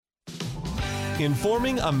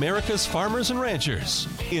informing America's farmers and ranchers.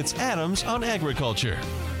 It's Adams on Agriculture,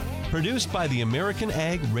 produced by the American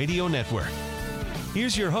Ag Radio Network.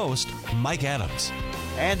 Here's your host, Mike Adams.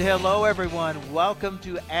 And hello, everyone. Welcome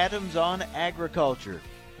to Adams on Agriculture.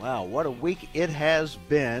 Wow, what a week it has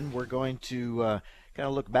been. We're going to kind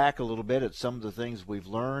of look back a little bit at some of the things we've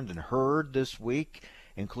learned and heard this week,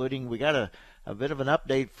 including we got a bit of an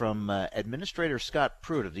update from Administrator Scott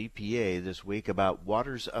Pruitt of the EPA this week about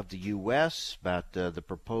waters of the U.S., about the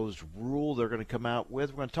proposed rule they're going to come out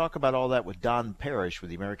with. We're going to talk about all that with Don Parish with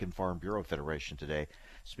the American Farm Bureau Federation today.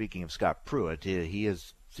 Speaking of Scott Pruitt, he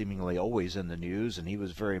is seemingly always in the news, and he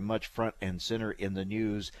was very much front and center in the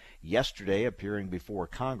news yesterday, appearing before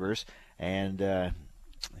Congress, and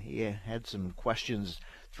he had some questions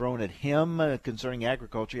thrown at him concerning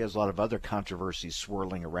agriculture. He has a lot of other controversies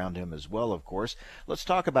swirling around him as well, of course. Let's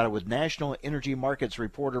talk about it with National Energy Markets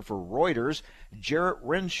reporter for Reuters, Jarrett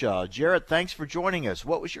Renshaw. Jarrett, thanks for joining us.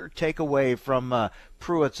 What was your takeaway from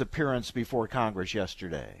Pruitt's appearance before Congress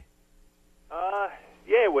yesterday?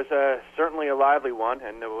 Yeah, it was certainly a lively one,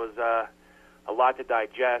 and there was a lot to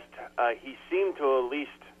digest. He seemed to at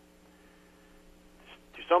least,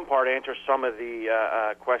 to some part, answer some of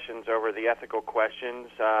the questions over the ethical questions.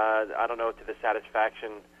 I don't know to the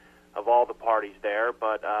satisfaction of all the parties there,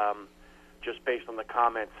 but just based on the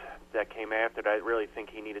comments that came after that, I really think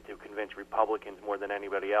he needed to convince Republicans more than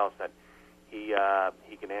anybody else that he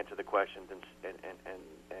can answer the questions and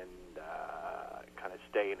kind of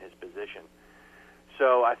stay in his position.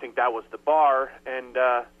 So I think that was the bar, and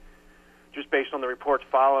just based on the reports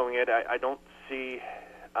following it, I don't see.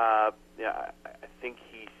 I think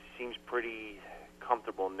he seems pretty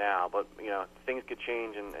comfortable now, but things could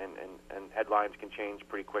change, and headlines can change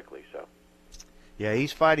pretty quickly. So. Yeah,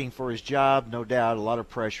 he's fighting for his job, no doubt. A lot of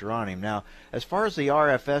pressure on him. Now, as far as the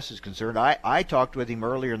RFS is concerned, I talked with him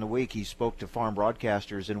earlier in the week. He spoke to farm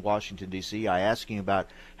broadcasters in Washington, D.C. I asked him about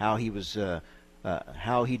how he was.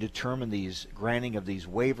 How he determined these granting of these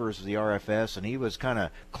waivers of the RFS, and he was kind of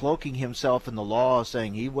cloaking himself in the law,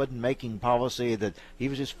 saying he wasn't making policy, that he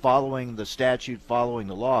was just following the statute, following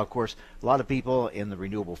the law. Of course, a lot of people in the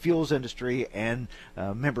renewable fuels industry and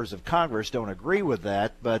members of Congress don't agree with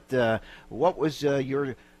that, but what was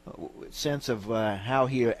your sense of how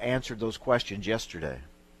he answered those questions yesterday?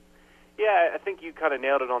 Yeah, I think you kind of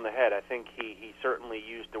nailed it on the head. I think he certainly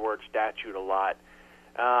used the word statute a lot.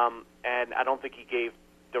 And I don't think he gave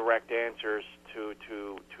direct answers to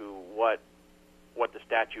what the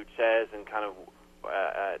statute says and kind of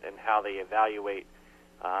and how they evaluate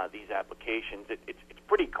these applications. It's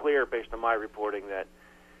pretty clear based on my reporting that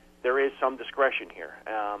there is some discretion here.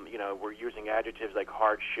 We're using adjectives like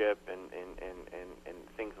hardship and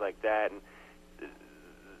things like that, and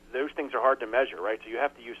those things are hard to measure, right? So you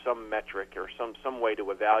have to use some metric or some way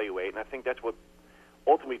to evaluate, and I think that's what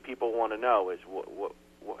ultimately people want to know is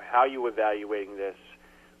how are you evaluating this?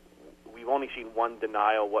 We've only seen one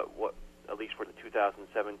denial, what at least for the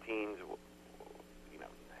 2017s,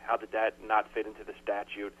 how did that not fit into the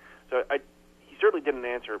statute? So he certainly didn't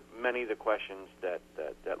answer many of the questions that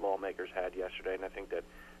lawmakers had yesterday, and I think that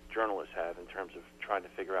journalists have in terms of trying to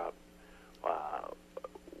figure out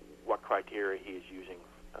what criteria he is using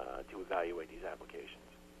to evaluate these applications.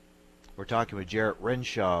 We're talking with Jarrett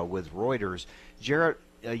Renshaw with Reuters. Jarrett,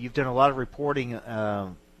 you've done a lot of reporting,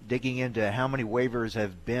 digging into how many waivers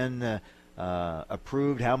have been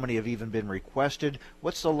approved, how many have even been requested.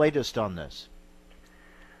 What's the latest on this?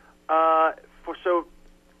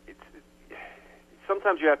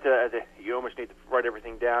 Sometimes you almost need to write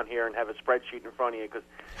everything down here and have a spreadsheet in front of you because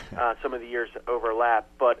some of the years overlap.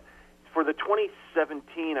 But for the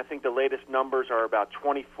 2017, I think the latest numbers are about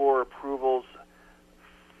 24 approvals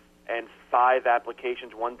and 5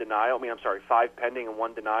 applications, 1 denial. 5 pending and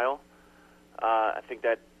 1 denial. I think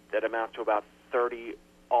that amounts to about 30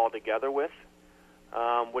 altogether with,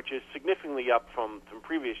 which is significantly up from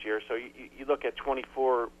previous years. So you look at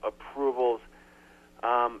 24 approvals.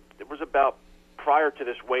 There was about, prior to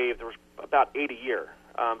this wave, there was about 8 a year.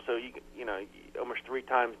 So you almost 3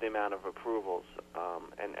 times the amount of approvals,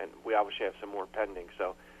 and we obviously have some more pending.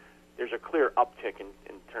 So there's a clear uptick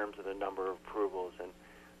in terms of the number of approvals. And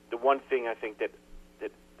the one thing I think that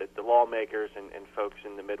the lawmakers and folks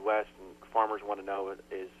in the Midwest and farmers want to know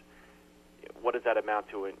is what does that amount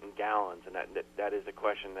to in gallons? And that is a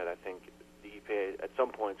question that I think the EPA at some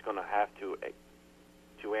point is going to have to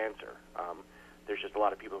answer. There's just a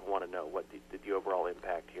lot of people who want to know what the overall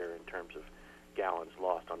impact here in terms of gallons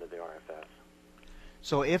lost under the RFS.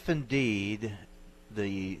 So if indeed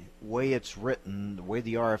the way it's written, the way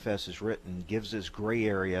the RFS is written, gives this gray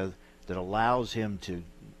area that allows him to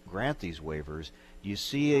grant these waivers, Do you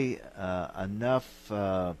see enough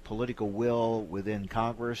political will within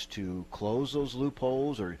Congress to close those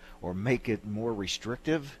loopholes or make it more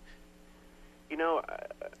restrictive?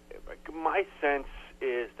 My sense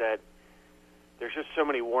is that there's just so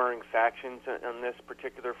many warring factions on this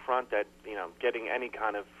particular front that,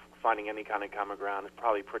 finding any kind of common ground is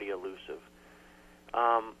probably pretty elusive.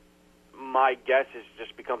 My guess is it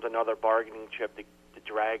just becomes another bargaining chip to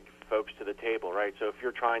drag folks to the table, right? So if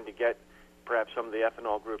you're trying to get perhaps some of the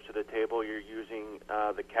ethanol groups to the table, you're using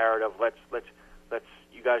the carrot of let's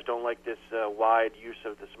you guys don't like this wide use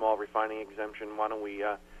of the small refining exemption. Why don't we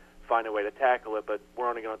find a way to tackle it? But we're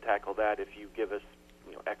only going to tackle that if you give us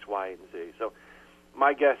X, Y, and Z. So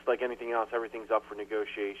my guess, like anything else, everything's up for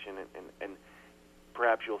negotiation, and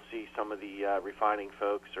perhaps you'll see some of the refining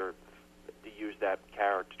folks or to use that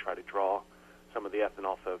carrot to try to draw some of the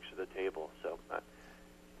ethanol folks to the table. So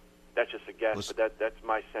that's just a guess, but that's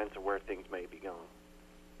my sense of where things may be going.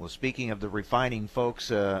 Well, speaking of the refining folks,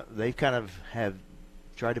 they kind of have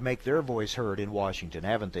tried to make their voice heard in Washington,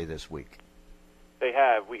 haven't they, this week? They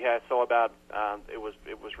have. Saw about it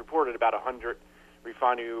was reported about 100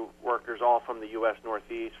 refinery workers, all from the U.S.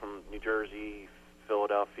 Northeast, from New Jersey,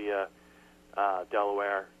 Philadelphia,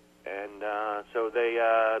 Delaware, and so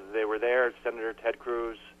they were there. Senator Ted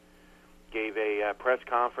Cruz gave a press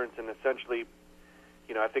conference, and essentially,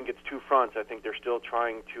 I think it's two fronts. I think they're still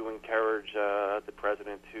trying to encourage the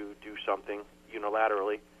president to do something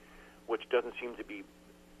unilaterally, which doesn't seem to be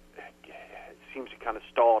kind of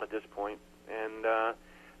stalled at this point. And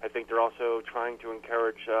I think they're also trying to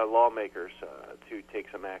encourage lawmakers to take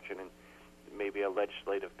some action and maybe a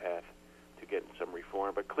legislative path to get some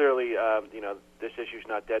reform. But clearly, this issue's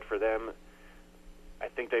not dead for them. I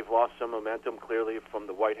think they've lost some momentum, clearly, from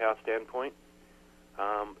the White House standpoint.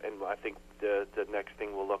 And I think the next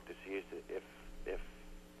thing we'll look to see is if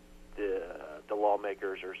the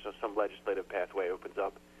lawmakers or some legislative pathway opens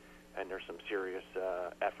up and there's some serious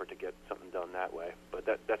effort to get something done that way. But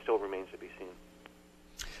that still remains to be seen.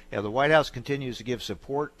 Yeah, the White House continues to give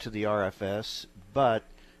support to the RFS, but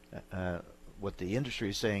what the industry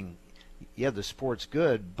is saying, yeah, the support's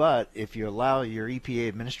good, but if you allow your EPA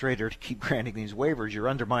administrator to keep granting these waivers, you're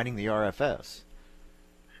undermining the RFS.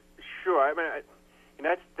 Sure. I mean,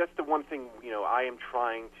 that's the one thing I am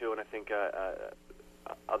trying to, and I think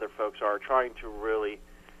other folks are trying to really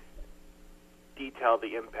detail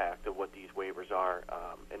the impact of what these waivers are,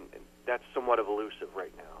 and that's somewhat of elusive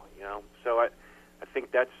right now. So I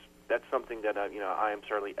think that's something that I am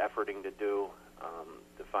certainly efforting to do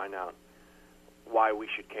to find out why we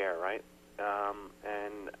should care, right?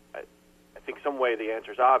 And I think some way the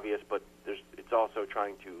answer is obvious, but it's also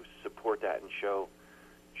trying to support that and show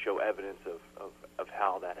evidence of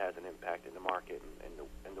how that has an impact in the market and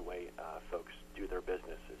the way folks do their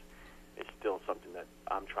business is still something that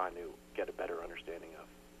I'm trying to get a better understanding of.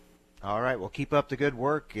 All right, well, keep up the good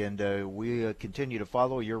work, and we continue to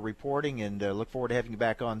follow your reporting and look forward to having you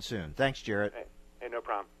back on soon. Thanks, Jarrett. Hey, no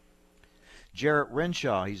problem. Jarrett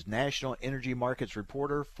Renshaw, he's National Energy Markets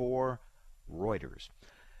Reporter for Reuters.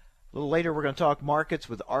 A little later, we're going to talk markets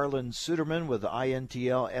with Arlan Suderman with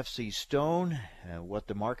INTL FC Stone. What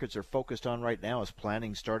the markets are focused on right now is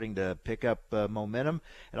planning starting to pick up momentum.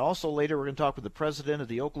 And also later, we're going to talk with the president of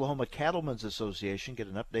the Oklahoma Cattlemen's Association, get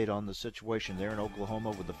an update on the situation there in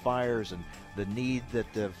Oklahoma with the fires and the need that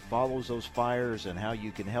follows those fires and how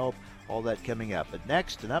you can help. All that coming up. But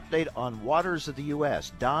next, an update on waters of the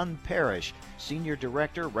U.S. Don Parish, Senior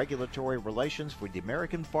Director, Regulatory Relations for the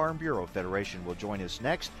American Farm Bureau Federation, will join us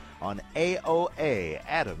next on AOA,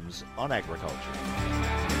 Adams on Agriculture.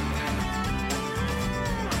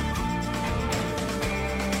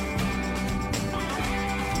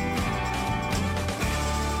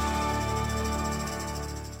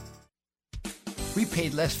 We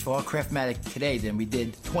paid less for our Craftmatic today than we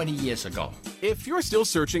did 20 years ago. If you're still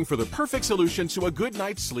searching for the perfect solution to a good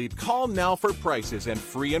night's sleep, call now for prices and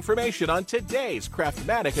free information on today's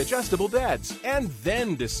Craftmatic adjustable beds. And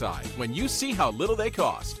then decide when you see how little they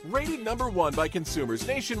cost. Rated #1 by consumers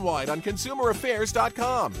nationwide on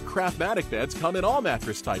ConsumerAffairs.com. Craftmatic beds come in all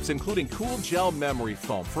mattress types, including cool gel memory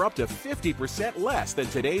foam for up to 50% less than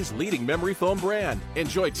today's leading memory foam brand.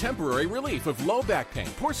 Enjoy temporary relief of low back pain,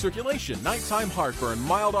 poor circulation, nighttime heartburn,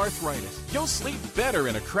 mild arthritis. You'll sleep better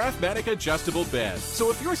in a Craftmatic adjustable bed.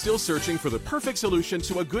 So if you're still searching for the perfect solution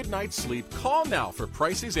to a good night's sleep, call now for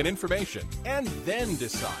prices and information. And then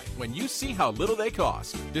decide when you see how little they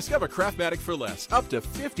cost. Discover Craftmatic for less, up to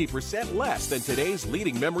 50% less than today's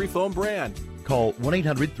leading memory foam brand. Call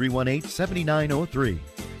 1-800-318-7903.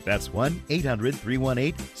 That's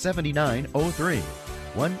 1-800-318-7903.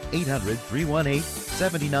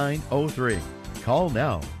 1-800-318-7903. Call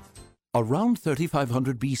now. Around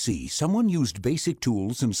 3500 BC, someone used basic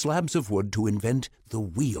tools and slabs of wood to invent the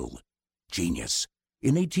wheel. Genius.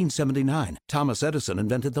 In 1879, Thomas Edison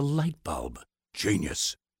invented the light bulb.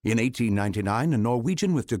 Genius. In 1899, a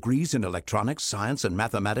Norwegian with degrees in electronics, science, and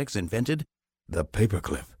mathematics invented the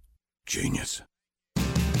paperclip. Genius.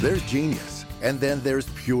 There's genius, and then there's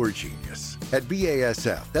pure genius. At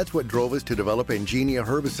BASF, that's what drove us to develop Ingenia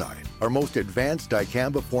herbicide, our most advanced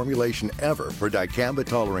dicamba formulation ever for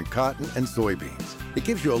dicamba-tolerant cotton and soybeans. It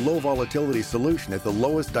gives you a low-volatility solution at the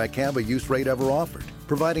lowest dicamba use rate ever offered,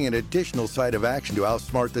 providing an additional site of action to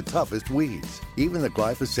outsmart the toughest weeds, even the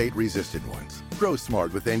glyphosate-resistant ones. Grow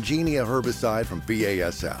smart with Ingenia herbicide from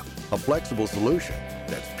BASF, a flexible solution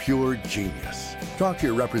that's pure genius. Talk to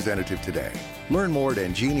your representative today. Learn more at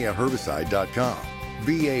ingeniaherbicide.com.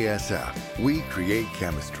 BASF, we create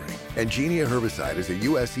chemistry. Ingenia herbicide is a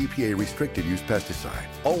U.S. EPA restricted use pesticide.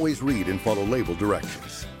 Always read and follow label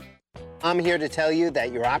directions. I'm here to tell you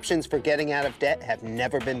that your options for getting out of debt have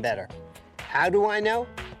never been better. How do I know?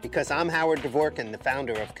 Because I'm Howard Dvorkin, the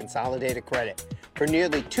founder of Consolidated Credit. For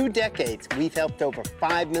nearly 2 decades, we've helped over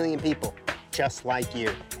 5 million people just like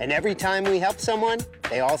you. And every time we help someone,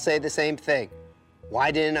 they all say the same thing. Why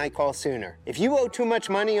didn't I call sooner? If you owe too much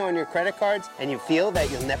money on your credit cards and you feel that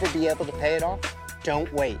you'll never be able to pay it off,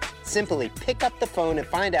 don't wait. Simply pick up the phone and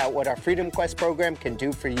find out what our Freedom Quest program can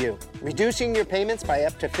do for you. Reducing your payments by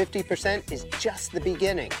up to 50% is just the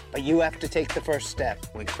beginning, but you have to take the first step.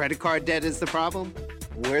 When credit card debt is the problem,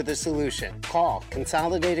 we're the solution. Call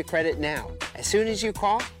Consolidated Credit now. As soon as you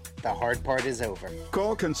call, the hard part is over.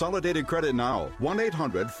 Call Consolidated Credit now.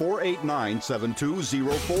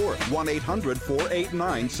 1-800-489-7204.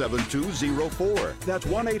 1-800-489-7204. That's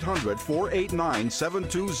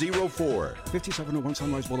 1-800-489-7204. 5701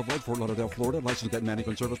 Sunrise Boulevard, Fort Lauderdale, Florida. Licensed debt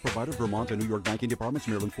management service provider, Vermont and New York banking departments,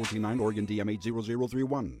 Maryland 149, Oregon DM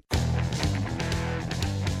 80031.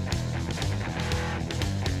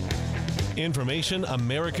 Information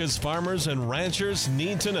America's farmers and ranchers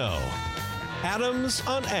need to know. Adams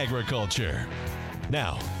on Agriculture.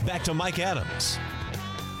 Now, back to Mike Adams.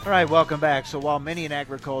 All right, welcome back. So while many in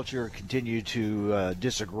agriculture continue to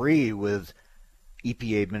disagree with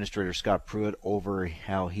EPA Administrator Scott Pruitt over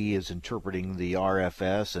how he is interpreting the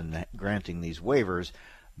RFS and granting these waivers,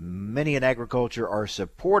 many in agriculture are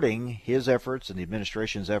supporting his efforts and the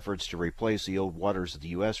administration's efforts to replace the old Waters of the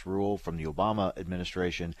U.S. rule from the Obama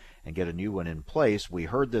administration and get a new one in place. We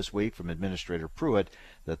heard this week from Administrator Pruitt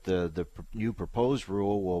that the new proposed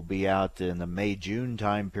rule will be out in the May-June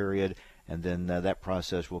time period, and then that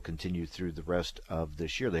process will continue through the rest of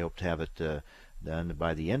this year. They hope to have it done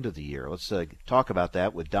by the end of the year. Let's talk about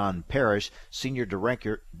that with Don Parish, Senior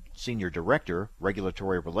Director,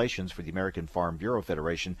 Regulatory Relations for the American Farm Bureau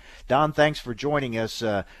Federation. Don, thanks for joining us.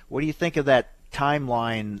 What do you think of that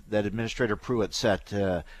timeline that Administrator Pruitt set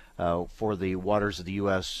for the Waters of the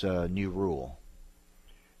U.S. new rule?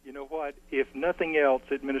 You know what? If nothing else,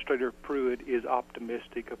 Administrator Pruitt is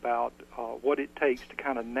optimistic about what it takes to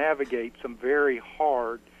kind of navigate some very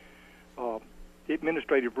hard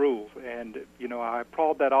administrative rules. And, you know, I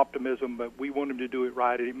applaud that optimism, but we want him to do it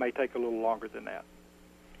right, and it may take a little longer than that.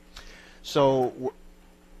 So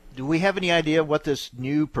do we have any idea what this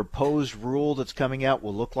new proposed rule that's coming out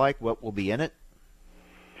will look like, what will be in it?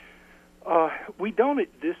 We don't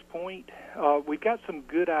at this point. We've got some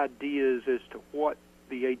good ideas as to what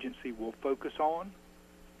the agency will focus on.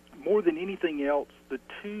 More than anything else, the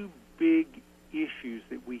two big issues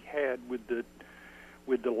that we had with the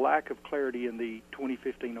lack of clarity in the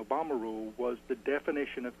 2015 Obama rule was the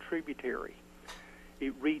definition of tributary.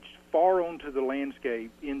 It reached far onto the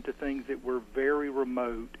landscape into things that were very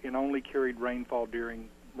remote and only carried rainfall during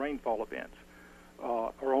rainfall events,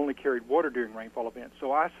 or only carried water during rainfall events.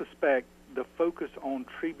 So I suspect the focus on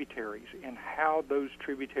tributaries and how those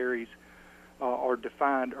tributaries are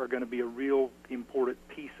defined are going to be a real important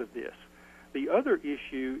piece of this. The other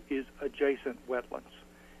issue is adjacent wetlands.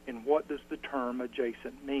 And what does the term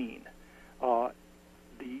adjacent mean? The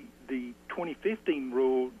 2015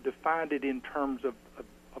 rule defined it in terms of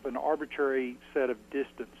an arbitrary set of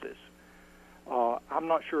distances. I'm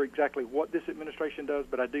not sure exactly what this administration does,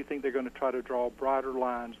 but I do think they're going to try to draw brighter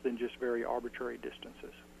lines than just very arbitrary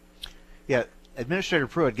distances. Yeah, Administrator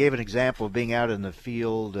Pruitt gave an example of being out in the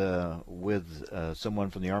field with someone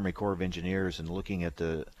from the Army Corps of Engineers and looking at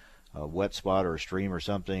the wet spot or a stream or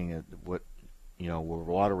something, where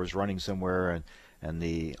water was running somewhere, and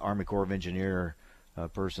the Army Corps of Engineer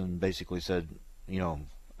person basically said,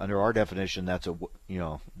 under our definition, that's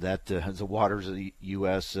the waters of the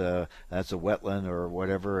U.S. That's a wetland or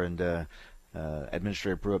whatever, and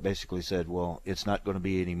Administrator Pruitt basically said, well, it's not going to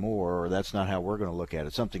be any more, or that's not how we're going to look at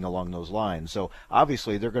it, something along those lines. So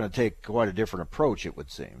obviously they're going to take quite a different approach, it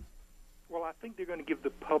would seem. Well, I think they're going to give the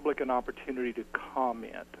public an opportunity to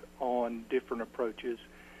comment on different approaches.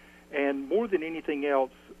 And more than anything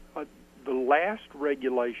else, the last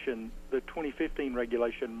regulation, the 2015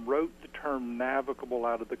 regulation, wrote the term navigable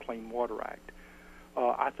out of the Clean Water Act.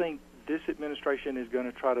 I think this administration is going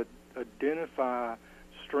to try to identify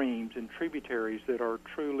streams and tributaries that are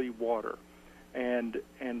truly water, and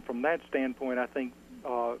from that standpoint, I think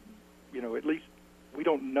at least we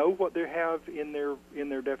don't know what they have in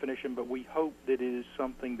their definition, but we hope that it is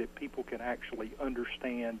something that people can actually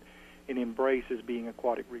understand and embrace as being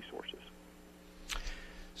aquatic resources.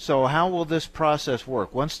 So how will this process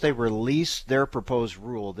work? Once they release their proposed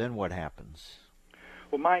rule, then what happens?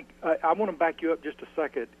 Well, Mike, I want to back you up just a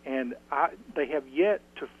second, and they have yet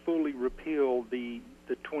to fully repeal the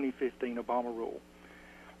 2015 Obama rule.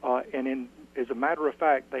 As a matter of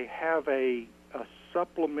fact, they have a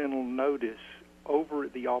supplemental notice over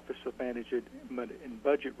at the Office of Management and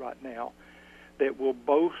Budget right now that will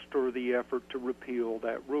bolster the effort to repeal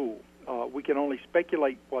that rule. We can only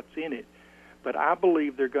speculate what's in it, but I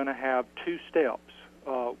believe they're going to have two steps.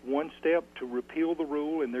 One step to repeal the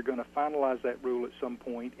rule, and they're going to finalize that rule at some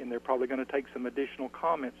point, and they're probably going to take some additional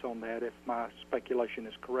comments on that if my speculation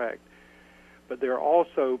is correct. But they're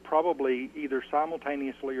also probably either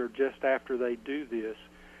simultaneously or just after they do this,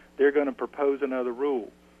 they're going to propose another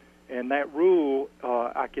rule. And that rule,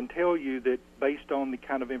 I can tell you that based on the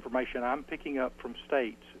kind of information I'm picking up from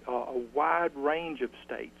states, a wide range of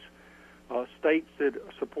states, states that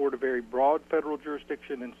support a very broad federal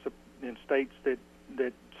jurisdiction and states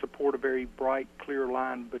that support a very bright, clear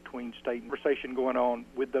line between state and conversation going on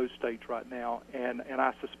with those states right now. And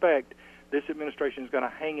I suspect this administration is going to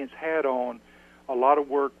hang its hat on a lot of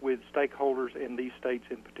work with stakeholders in these states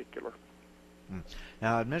in particular.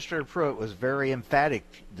 Now, Administrator Pruitt was very emphatic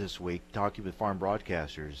this week, talking with farm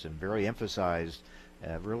broadcasters, and really emphasized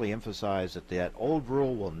that old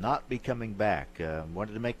rule will not be coming back.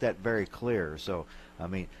 Wanted to make that very clear. So, I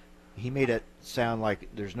mean, he made it sound like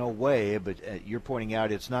there's no way, but you're pointing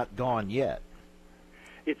out it's not gone yet.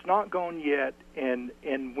 It's not gone yet, and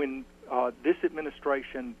when this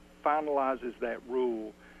administration finalizes that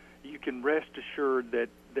rule, you can rest assured that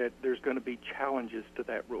there's going to be challenges to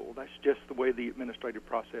that rule. That's just the way the administrative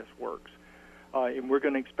process works. And we're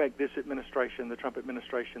going to expect this administration, the Trump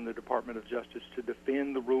administration, the Department of Justice, to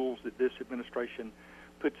defend the rules that this administration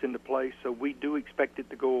puts into place. So we do expect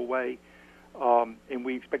it to go away, and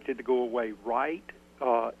we expect it to go away right.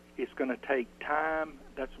 It's going to take time.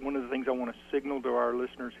 That's one of the things I want to signal to our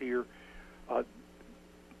listeners here.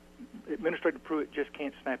 Administrator Pruitt just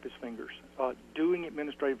can't snap his fingers. Doing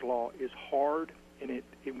administrative law is hard, and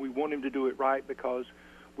we want him to do it right because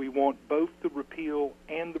we want both the repeal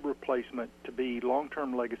and the replacement to be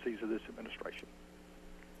long-term legacies of this administration.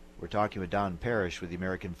 We're talking with Don Parish with the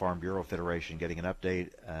American Farm Bureau Federation, getting an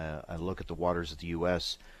update, a look at the waters of the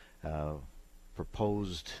U.S.,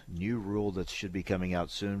 proposed new rule that should be coming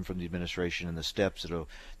out soon from the administration, and the steps that will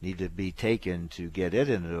need to be taken to get it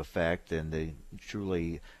into effect and to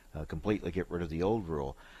truly completely get rid of the old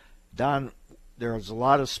rule. Don, there's a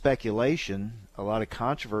lot of speculation, a lot of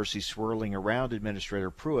controversy swirling around Administrator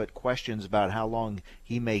Pruitt, questions about how long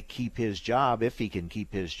he may keep his job, if he can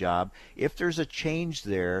keep his job. If there's a change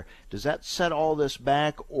there, does that set all this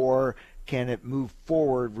back, or can it move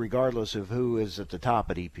forward regardless of who is at the top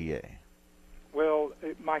at EPA? Well,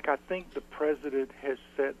 Mike, I think the President has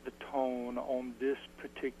set the tone on this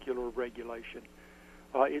particular regulation.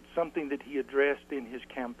 It's something that he addressed in his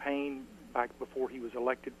campaign back before he was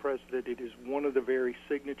elected president. It is one of the very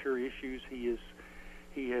signature issues he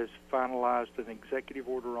has finalized an executive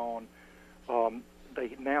order on.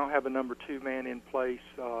 They now have a number 2 man in place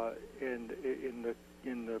in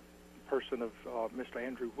the person of Mr.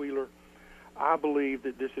 Andrew Wheeler. I believe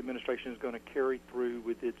that this administration is going to carry through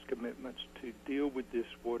with its commitments to deal with this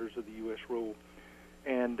waters of the U.S. rule,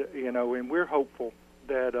 and we're hopeful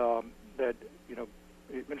that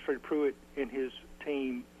Administrator Pruitt and his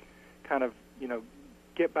team kind of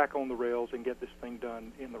get back on the rails and get this thing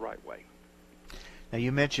done in the right way. Now,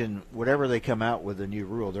 you mentioned whatever they come out with a new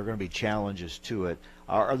rule, there are going to be challenges to it.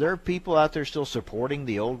 Are there people out there still supporting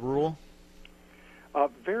the old rule?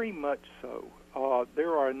 Very much so.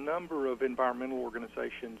 There are a number of environmental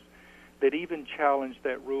organizations that even challenge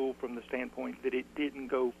that rule from the standpoint that it didn't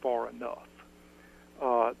go far enough.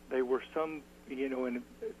 There were some, and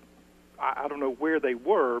I don't know where they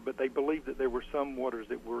were, but they believed that there were some waters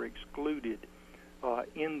that were excluded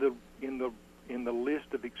in the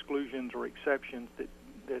list of exclusions or exceptions that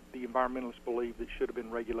that the environmentalists believe that should have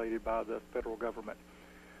been regulated by the federal government.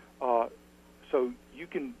 So you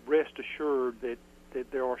can rest assured that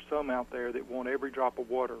there are some out there that want every drop of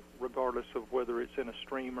water, regardless of whether it's in a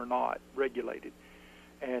stream or not, regulated.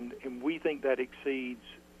 And we think that exceeds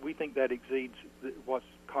what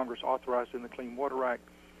Congress authorized in the Clean Water Act.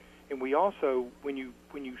 And we also, when you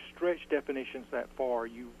stretch definitions that far,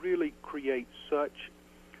 you really create such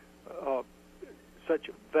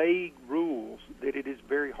vague rules that it is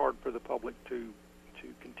very hard for the public to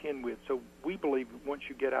contend with. So we believe once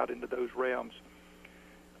you get out into those realms,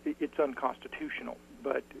 it's unconstitutional.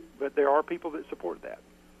 But there are people that support that.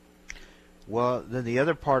 Well, then the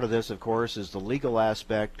other part of this, of course, is the legal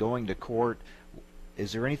aspect, going to court.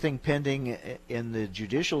 Is there anything pending in the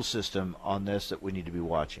judicial system on this that we need to be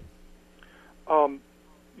watching?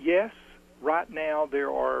 Yes. Right now there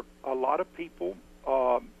are a lot of people,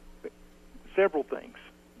 several things.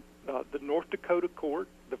 The North Dakota court,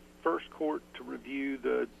 the first court to review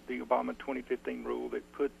the Obama 2015 rule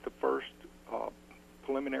that put the first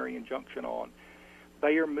preliminary injunction on,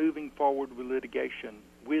 they are moving forward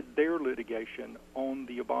with their litigation on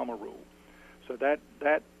the Obama rule. So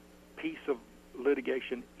that piece of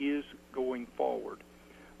litigation is going forward.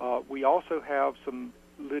 We also have some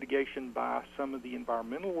litigation by some of the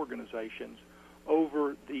environmental organizations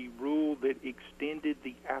over the rule that extended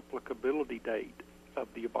the applicability date of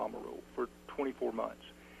the Obama rule for 24 months.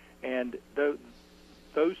 And those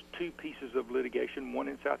two pieces of litigation, one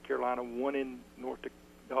in South Carolina, one in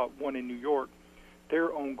New York,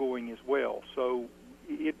 they're ongoing as well. So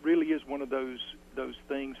it really is one of those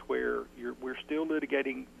things where we're still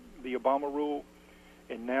litigating the Obama rule,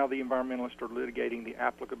 and now the environmentalists are litigating the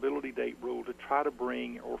applicability date rule to try to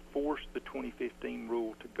bring or force the 2015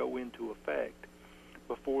 rule to go into effect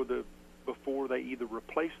before they either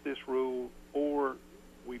replace this rule or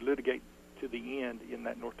we litigate to the end in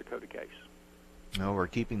that North Dakota case. No, we're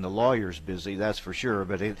keeping the lawyers busy, that's for sure,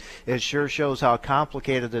 but it sure shows how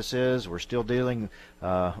complicated this is. We're still dealing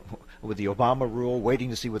with the Obama rule, waiting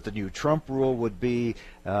to see what the new Trump rule would be.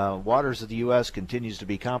 Waters of the U.S. continues to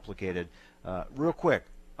be complicated. Real quick,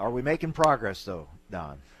 are we making progress, though,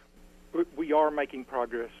 Don? We are making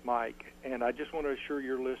progress, Mike, and I just want to assure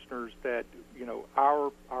your listeners that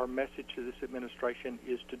our message to this administration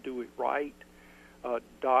is to do it right,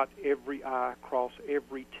 dot every I, cross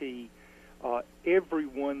every T.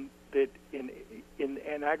 Everyone that in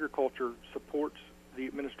agriculture supports the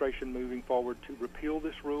administration moving forward to repeal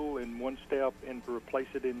this rule in one step and to replace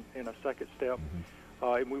it in a second step.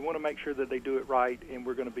 And we want to make sure that they do it right, and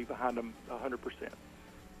we're going to be behind them 100%.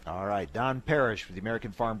 All right. Don Parish with the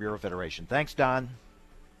American Farm Bureau Federation. Thanks, Don.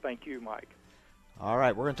 Thank you, Mike. All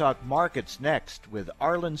right. We're going to talk markets next with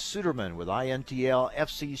Arlan Suderman with INTL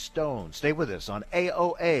FC Stone. Stay with us on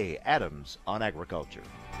AOA, Adams on Agriculture.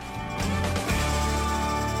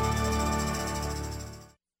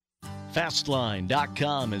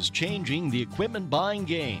 Fastline.com is changing the equipment buying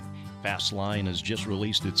game. Fastline has just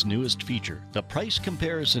released its newest feature, the Price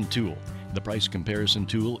Comparison Tool. The Price Comparison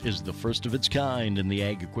Tool is the first of its kind in the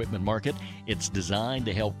ag equipment market. It's designed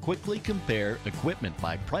to help quickly compare equipment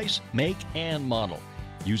by price, make, and model.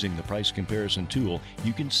 Using the Price Comparison Tool,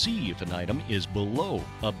 you can see if an item is below,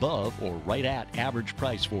 above, or right at average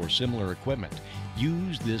price for similar equipment.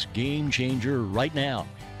 Use this game changer right now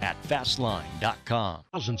at Fastline.com.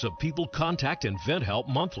 Thousands of people contact InventHelp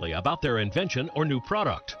monthly about their invention or new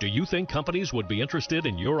product. Do you think companies would be interested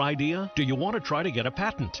in your idea? Do you want to try to get a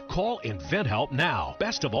patent? Call InventHelp now.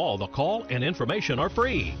 Best of all, the call and information are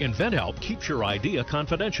free. InventHelp keeps your idea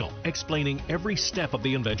confidential, explaining every step of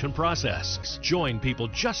the invention process. Join people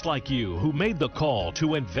just like you who made the call to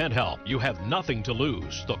InventHelp. You have nothing to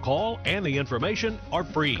lose. The call and the information are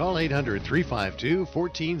free. Call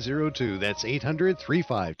 800-352-1402. That's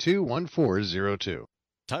 800-352-1402.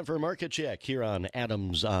 Time for a market check here on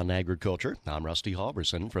Adams on Agriculture. I'm Rusty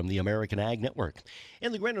Halverson from the American Ag Network.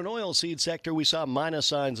 In the grain and oilseed sector, we saw minus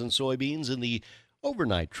signs in soybeans in the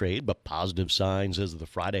overnight trade, but positive signs as the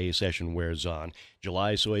Friday session wears on.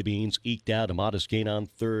 July soybeans eked out a modest gain on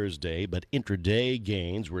Thursday, but intraday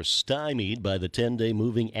gains were stymied by the 10-day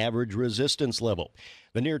moving average resistance level.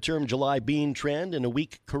 The near-term July bean trend in a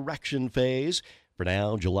weak correction phase. For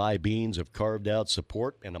now, July beans have carved out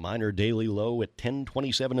support and a minor daily low at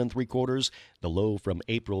 10.27 3/4, the low from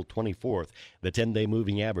April 24th. The 10-day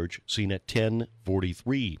moving average seen at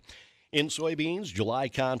 10.43. In soybeans, July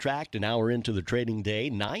contract an hour into the trading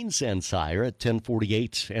day, 9 cents higher at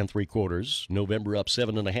 10.48 3/4. November up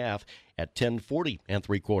 7.5 at 10.40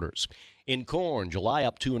 3/4. In corn, July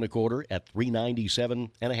up 2 1/4 at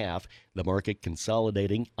 397.5. The market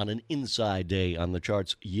consolidating on an inside day on the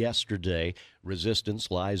charts yesterday.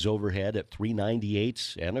 Resistance lies overhead at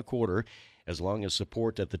 398 1/4. As long as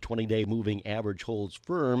support at the 20-day moving average holds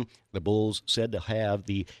firm, the bulls said to have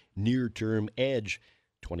the near-term edge.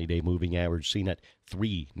 20-day moving average seen at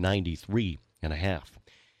 393.5.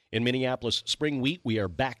 In Minneapolis, spring wheat, we are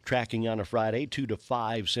backtracking on a Friday, 2 to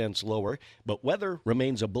 5 cents lower, but weather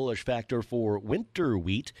remains a bullish factor for winter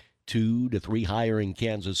wheat, 2 to 3 higher in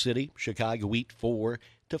Kansas City. Chicago wheat, 4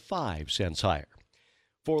 to 5 cents higher.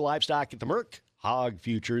 For livestock at the Merc, hog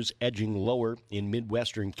futures edging lower in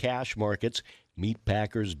Midwestern cash markets. Meat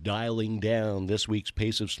packers dialing down this week's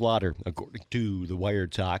pace of slaughter, according to the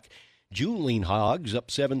Wired Talk. June lean hogs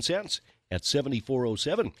up 7 cents at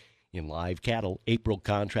 74.07. In live cattle, April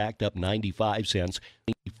contract up 95 cents,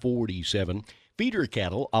 47. Feeder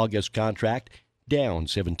cattle, August contract down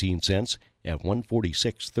 17 cents at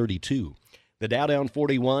 146.32. The Dow down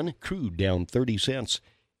 41, crude down 30 cents.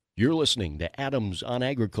 You're listening to Adams on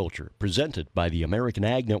Agriculture, presented by the American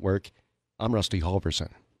Ag Network. I'm Rusty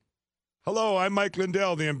Halverson. Hello, I'm Mike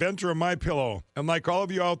Lindell, the inventor of MyPillow. And like all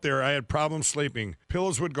of you out there, I had problems sleeping.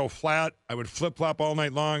 Pillows would go flat, I would flip-flop all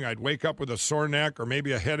night long, I'd wake up with a sore neck or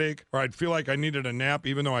maybe a headache, or I'd feel like I needed a nap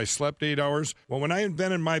even though I slept 8 hours. Well, when I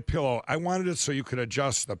invented MyPillow, I wanted it so you could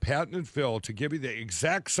adjust the patented fill to give you the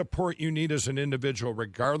exact support you need as an individual,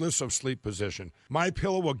 regardless of sleep position.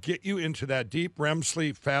 MyPillow will get you into that deep REM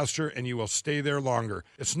sleep faster, and you will stay there longer.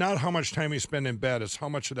 It's not how much time we spend in bed, it's how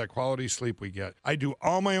much of that quality sleep we get. I do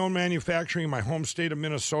all my own manufacturing in my home state of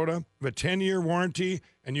Minnesota, with a 10-year warranty,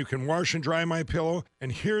 and you can wash and dry MyPillow.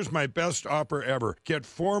 And here's my best offer ever. Get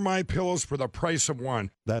 4 MyPillows for the price of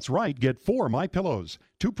 1. That's right. Get 4 MyPillows,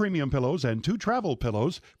 2 premium pillows, and 2 travel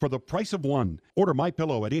pillows for the price of 1. Order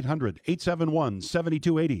MyPillow at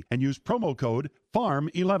 800-871-7280 and use promo code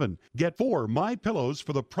FARM11. Get 4 MyPillows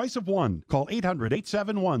for the price of 1. Call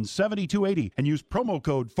 800-871-7280 and use promo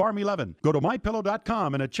code FARM11. Go to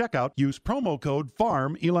MyPillow.com and at checkout, use promo code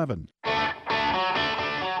FARM11.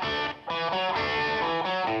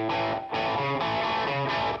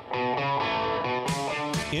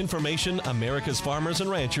 Information America's farmers and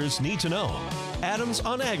ranchers need to know. Adams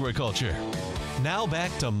on Agriculture. Now back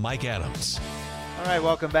to Mike Adams. All right,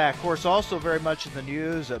 welcome back. Of course, also very much in the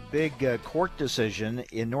news, a big court decision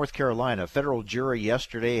in North Carolina. A federal jury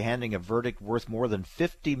yesterday handing a verdict worth more than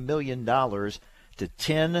 $50 million to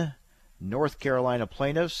 10 North Carolina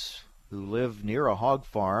plaintiffs who live near a hog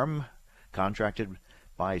farm contracted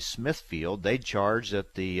by Smithfield. They charged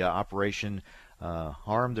that the operation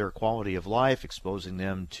harmed their quality of life, exposing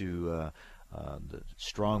them to the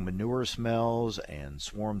strong manure smells and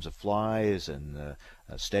swarms of flies and a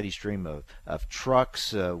steady stream of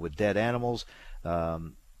trucks with dead animals.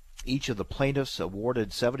 Each of the plaintiffs awarded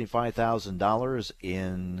 $75,000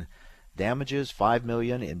 in damages, $5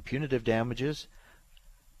 million in punitive damages.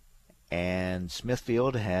 And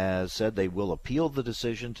Smithfield has said they will appeal the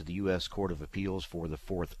decision to the U.S. Court of Appeals for the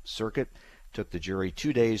Fourth Circuit. Took the jury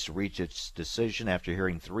 2 days to reach its decision after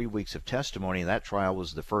hearing 3 weeks of testimony. That trial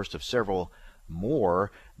was the first of several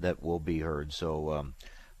more that will be heard. So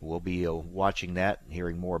we'll be watching that and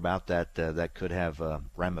hearing more about that. That could have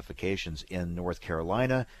ramifications in North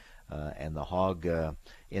Carolina and the hog,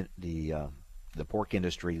 in the pork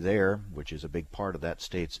industry there, which is a big part of that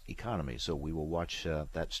state's economy. So we will watch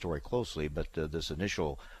that story closely. But this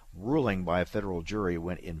initial ruling by a federal jury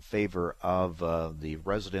went in favor of the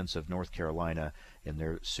residents of North Carolina in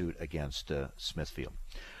their suit against Smithfield.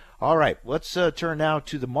 All right, let's turn now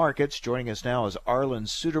to the markets. Joining us now is Arlan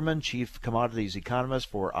Suderman, Chief Commodities Economist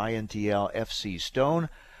for INTL FC Stone.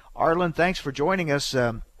 Arlan, thanks for joining us.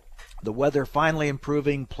 The weather finally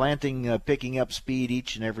improving, planting picking up speed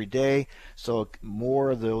each and every day, so more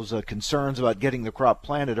of those concerns about getting the crop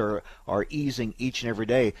planted are easing each and every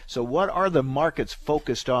day. So what are the markets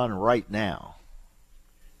focused on right now?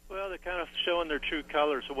 Well, they're kind of showing their true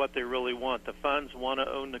colors of what they really want. The funds want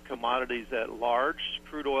to own the commodities at large.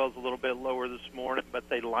 Crude oil's a little bit lower this morning, but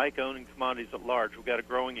they like owning commodities at large. We've got a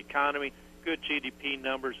growing economy, good GDP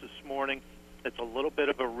numbers this morning. It's a little bit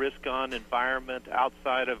of a risk-on environment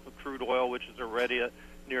outside of crude oil, which is already at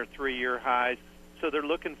near 3-year highs. So they're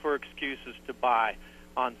looking for excuses to buy.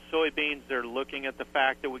 On soybeans, they're looking at the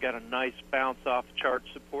fact that we got a nice bounce off chart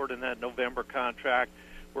support in that November contract.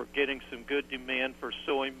 We're getting some good demand for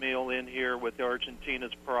soy meal in here with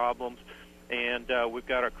Argentina's problems. And we've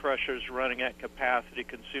got our crushers running at capacity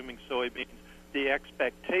consuming soybeans. The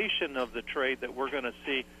expectation of the trade that we're going to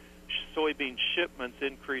see soybean shipments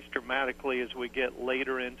increase dramatically as we get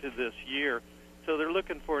later into this year. So they're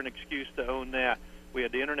looking for an excuse to own that. We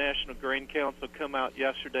had the International Grain Council come out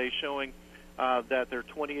yesterday showing that their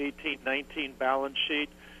 2018-19 balance sheet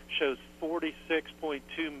shows 46.2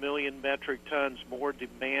 million metric tons more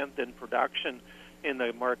demand than production in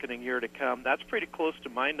the marketing year to come. That's pretty close to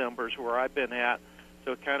my numbers where I've been at,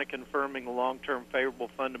 so kind of confirming the long-term favorable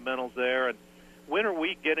fundamentals there. And winter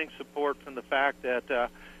wheat getting support from the fact that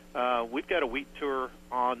we've got a wheat tour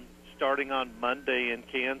starting on Monday in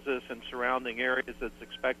Kansas and surrounding areas that's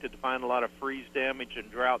expected to find a lot of freeze damage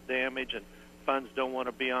and drought damage, and funds don't want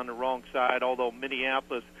to be on the wrong side, although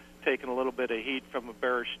Minneapolis taking a little bit of heat from a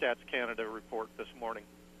bearish Stats Canada report this morning.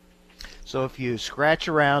 So if you scratch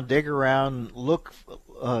around, dig around, look,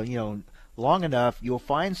 long enough, you'll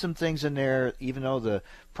find some things in there, even though the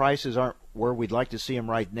prices aren't where we'd like to see them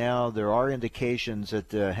right now. There are indications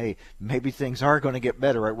that, hey, maybe things are going to get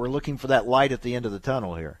better, right? We're looking for that light at the end of the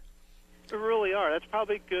tunnel here. They really are. That's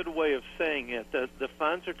probably a good way of saying it. The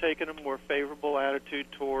funds are taking a more favorable attitude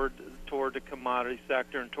toward the commodity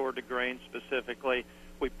sector and toward the grain specifically.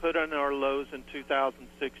 We put in our lows in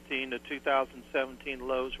 2016. The 2017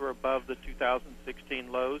 lows were above the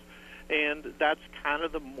 2016 lows, and that's kind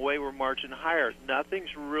of the way we're marching higher.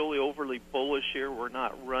 Nothing's really overly bullish here. We're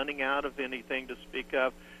not running out of anything to speak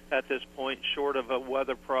of at this point, short of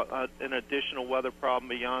an additional weather problem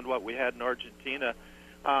beyond what we had in Argentina.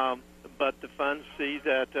 But the funds see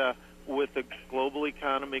that with the global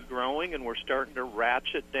economy growing and we're starting to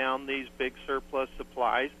ratchet down these big surplus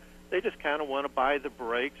supplies, they just kind of want to buy the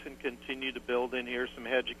brakes and continue to build in here some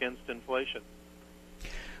hedge against inflation.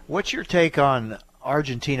 What's your take on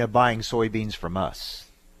Argentina buying soybeans from us?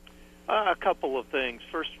 A couple of things.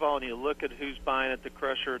 First of all, when you look at who's buying it, the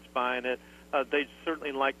crusher that's buying it, they'd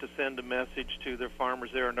certainly like to send a message to their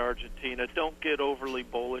farmers there in Argentina. Don't get overly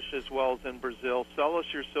bullish, as well as in Brazil. Sell us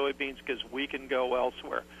your soybeans because we can go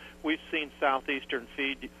elsewhere. We've seen southeastern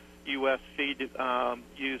U.S. feed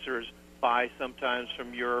users buy sometimes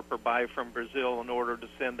from Europe or buy from Brazil in order to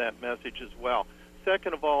send that message as well.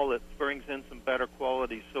 Second of all, it brings in some better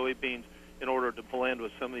quality soybeans in order to blend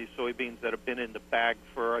with some of these soybeans that have been in the bag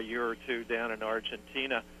for a year or two down in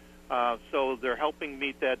Argentina. So they're helping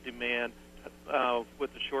meet that demand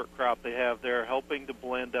with the short crop they have there, helping to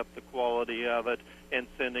blend up the quality of it and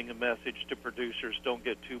sending a message to producers, don't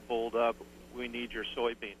get too bulled up, we need your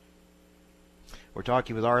soybeans. We're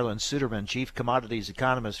talking with Arlan Suderman, Chief Commodities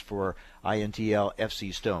Economist for INTL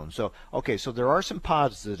FC Stone. So there are some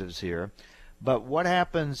positives here, but what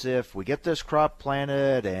happens if we get this crop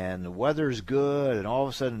planted and the weather's good and all of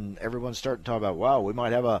a sudden everyone's starting to talk about, wow, we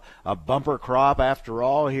might have a bumper crop after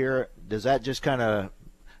all here? Does that just kind of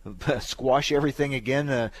squash everything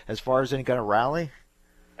again as far as any kind of rally?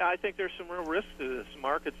 I think there's some real risk to this.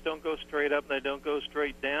 Markets don't go straight up and they don't go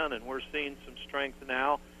straight down, and we're seeing some strength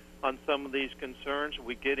now on some of these concerns.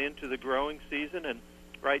 We get into the growing season, and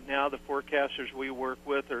right now the forecasters we work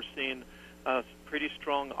with are seeing pretty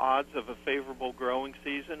strong odds of a favorable growing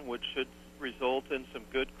season, which should result in some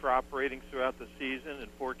good crop ratings throughout the season and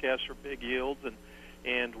forecasts for big yields.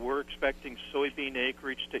 And we're expecting soybean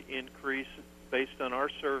acreage to increase based on our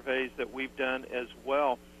surveys that we've done as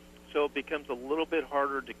well. So it becomes a little bit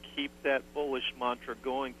harder to keep that bullish mantra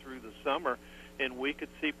going through the summer, and we could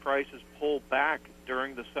see prices pull back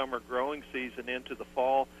during the summer growing season into the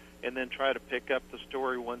fall and then try to pick up the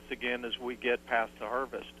story once again as we get past the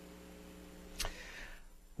harvest.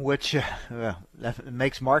 Which that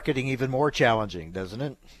makes marketing even more challenging, doesn't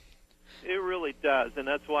it? It really does, and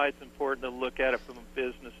that's why it's important to look at it from a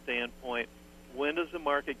business standpoint. When does the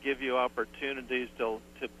market give you opportunities to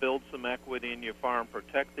build some equity in your farm,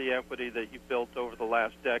 protect the equity that you built over the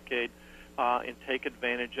last decade, and take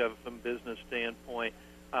advantage of it from a business standpoint?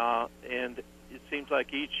 And it seems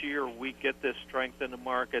like each year we get this strength in the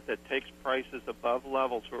market that takes prices above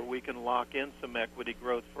levels where we can lock in some equity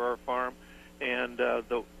growth for our farm. And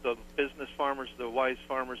the business farmers, the wise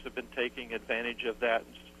farmers, have been taking advantage of that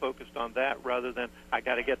and focused on that rather than I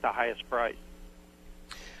got to get the highest price.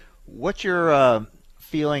 What's your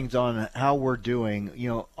feelings on how we're doing,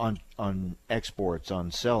 on exports,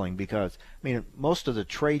 on selling? Because, most of the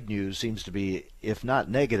trade news seems to be, if not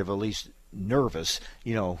negative, at least nervous,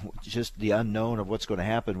 just the unknown of what's going to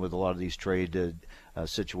happen with a lot of these trade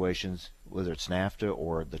situations, whether it's NAFTA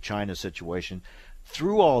or the China situation.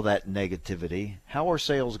 Through all that negativity, how are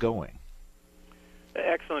sales going?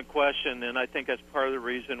 Excellent question, and I think that's part of the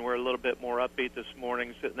reason we're a little bit more upbeat this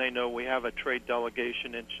morning. So they know we have a trade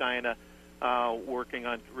delegation in China working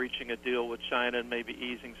on reaching a deal with China and maybe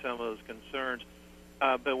easing some of those concerns.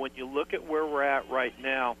 But when you look at where we're at right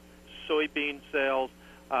now, soybean sales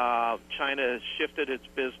China has shifted its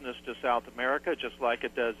business to South America, just like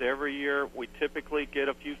it does every year. We typically get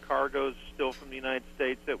a few cargoes still from the United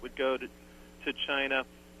States that would go to China.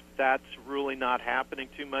 That's really not happening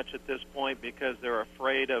too much at this point because they're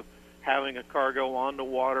afraid of having a cargo on the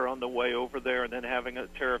water on the way over there and then having a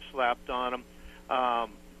tariff slapped on them.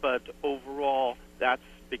 But overall, that's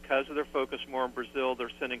because of their focus more on Brazil. They're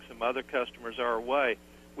sending some other customers our way.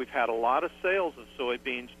 We've had a lot of sales of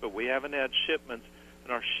soybeans, but we haven't had shipments,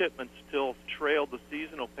 and our shipments still trailed the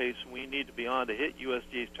seasonal pace we need to be on to hit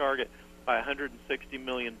USDA's target by 160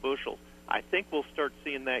 million bushels. I think we'll start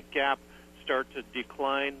seeing that gap start to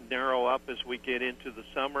decline, narrow up as we get into the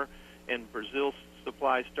summer, and Brazil's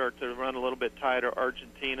supplies start to run a little bit tighter.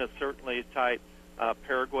 Argentina certainly tight.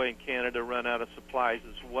 Paraguay and Canada run out of supplies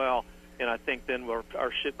as well, and I think then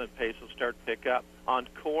our shipment pace will start to pick up. On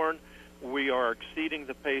corn, we are exceeding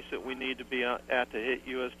the pace that we need to be at to hit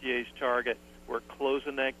USDA's target. We're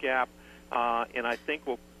closing that gap, and I think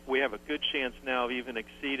we have a good chance now of even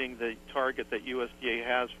exceeding the target that USDA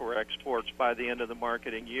has for exports by the end of the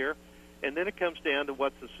marketing year. And then it comes down to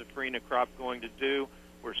what's the safrinha crop going to do.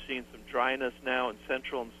 We're seeing some dryness now in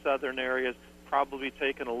central and southern areas, probably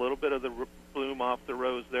taking a little bit of the bloom off the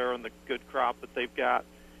rose there on the good crop that they've got.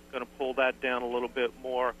 Going to pull that down a little bit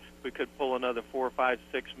more. We could pull another 4, 5,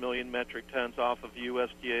 6 million metric tons off of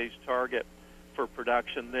USDA's target for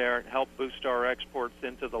production there and help boost our exports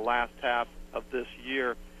into the last half of this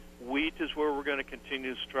year. Wheat is where we're going to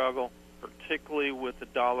continue to struggle, particularly with the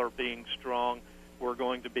dollar being strong. We're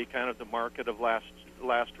going to be kind of the market of last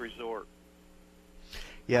resort.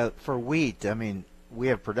 Yeah, for wheat, I mean, we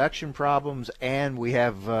have production problems and we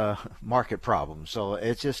have market problems, so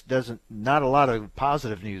it just not a lot of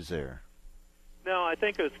positive news there. No, I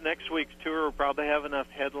think it's next week's tour will probably have enough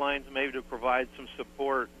headlines maybe to provide some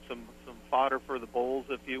support, some fodder for the bulls,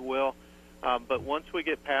 if you will. But once we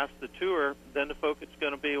get past the tour, then the focus is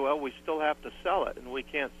going to be, well, we still have to sell it, and we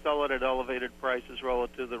can't sell it at elevated prices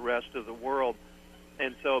relative to the rest of the world.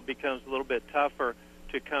 And so it becomes a little bit tougher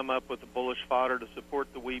to come up with the bullish fodder to support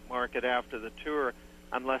the wheat market after the tour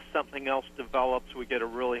unless something else develops. We get a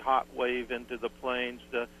really hot wave into the plains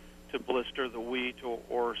to blister the wheat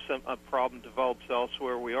or a problem develops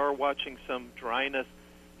elsewhere. We are watching some dryness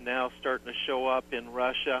now starting to show up in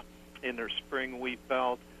Russia in their spring wheat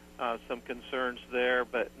belt. Some concerns there,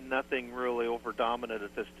 but nothing really over-dominant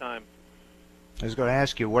at this time. I was going to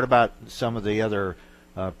ask you, what about some of the other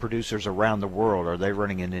producers around the world? Are they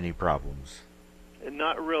running into any problems?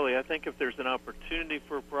 Not really. I think if there's an opportunity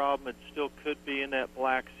for a problem, it still could be in that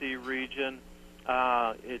Black Sea region.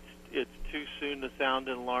 It's too soon to sound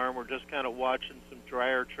an alarm. We're just kind of watching some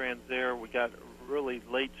drier trends there. We got a really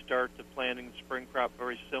late start to planting the spring crop,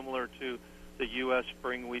 very similar to the U.S.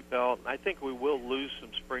 spring wheat belt. I think we will lose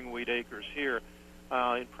some spring wheat acres here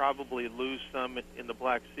and probably lose some in the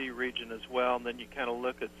Black Sea region as well. And then you kind of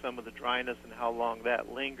look at some of the dryness and how long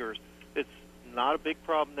that lingers. It's not a big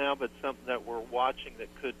problem now, but something that we're watching that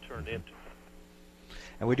could turn into it.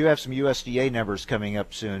 And we do have some USDA numbers coming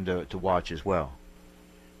up soon to watch as well.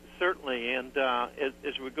 Certainly, and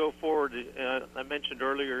as we go forward, I mentioned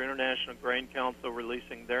earlier International Grain Council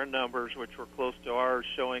releasing their numbers, which were close to ours,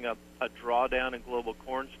 showing a drawdown in global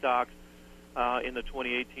corn stocks in the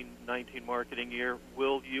 2018-19 marketing year.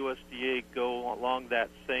 Will USDA go along that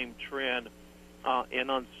same trend?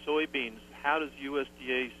 And on soybeans, how does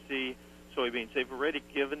USDA see soybeans? They've already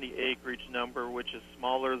given the acreage number, which is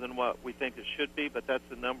smaller than what we think it should be, but that's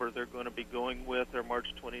the number they're going to be going with, their March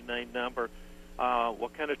 29 number.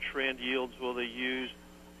 What kind of trend yields will they use?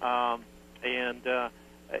 And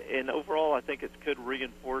overall, I think it could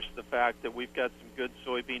reinforce the fact that we've got some good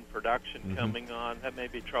soybean production coming on. That may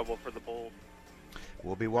be trouble for the bulls.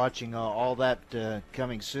 We'll be watching all that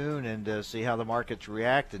coming soon and see how the markets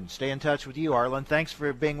react and stay in touch with you, Arlan. Thanks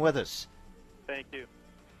for being with us. Thank you.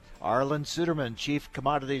 Arlan Suderman, Chief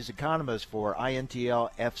Commodities Economist for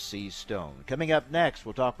INTL FC Stone. Coming up next,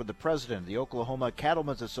 we'll talk with the president of the Oklahoma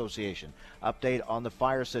Cattlemen's Association. Update on the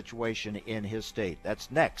fire situation in his state.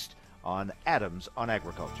 That's next on Adams on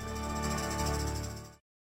Agriculture.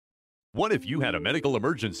 What if you had a medical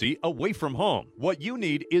emergency away from home? What you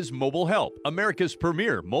need is Mobile Help, America's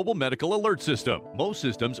premier mobile medical alert system. Most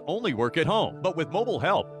systems only work at home, but with Mobile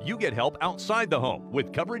Help, you get help outside the home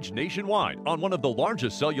with coverage nationwide on one of the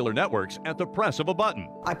largest cellular networks at the press of a button.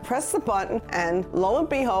 I pressed the button and lo and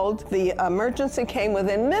behold, the emergency came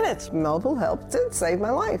within minutes. Mobile Help did save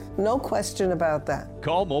my life. No question about that.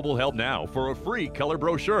 Call Mobile Help now for a free color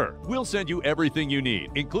brochure. We'll send you everything you need,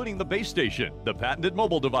 including the base station, the patented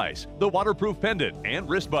mobile device, the waterproof pendant and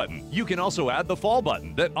wrist button. You can also add the fall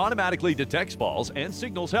button that automatically detects falls and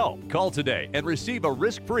signals help. Call today and receive a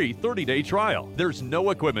risk-free 30-day trial. There's no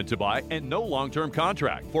equipment to buy and no long-term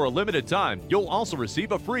contract. For a limited time, you'll also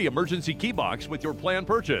receive a free emergency key box with your planned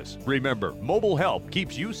purchase. Remember, mobile help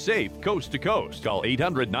keeps you safe coast to coast. Call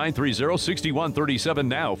 800-930-6137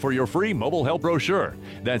 now for your free mobile help brochure.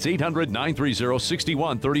 That's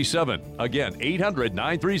 800-930-6137. Again,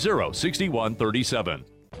 800-930-6137.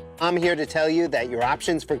 I'm here to tell you that your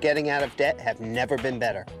options for getting out of debt have never been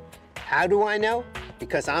better. How do I know?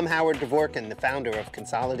 Because I'm Howard Dvorkin, the founder of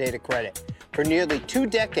Consolidated Credit. For nearly 2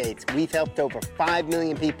 decades, we've helped over 5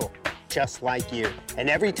 million people just like you. And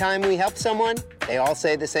every time we help someone, they all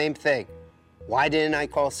say the same thing. Why didn't I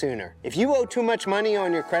call sooner? If you owe too much money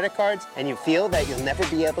on your credit cards and you feel that you'll never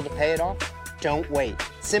be able to pay it off, don't wait.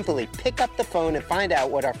 Simply pick up the phone and find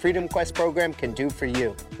out what our Freedom Quest program can do for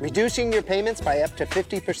you. Reducing your payments by up to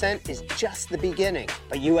 50% is just the beginning,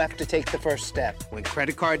 but you have to take the first step. When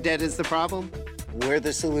credit card debt is the problem, we're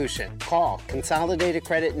the solution. Call Consolidated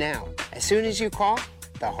Credit now. As soon as you call,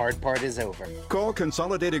 the hard part is over. Call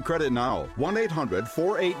Consolidated Credit now.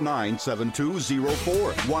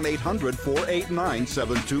 1-800-489-7204.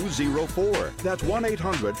 1-800-489-7204. That's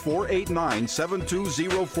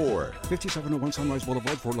 1-800-489-7204. 5701 Sunrise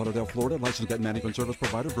Boulevard, Fort Lauderdale, Florida. Licensed debt management service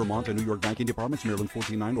provider, Vermont and New York banking departments, Maryland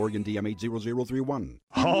 149, Oregon DM 80031.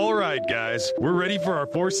 All right, guys. We're ready for our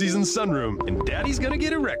Four Seasons sunroom, and Daddy's gonna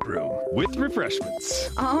get a rec room with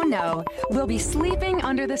refreshments. Oh no, we'll be sleeping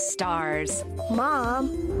under the stars. Mom,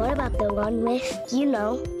 what about the one with,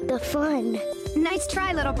 the fun? Nice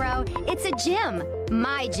try, little bro. It's a gym.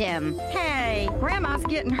 My gym. Hey, Grandma's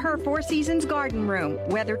getting her Four Seasons garden room.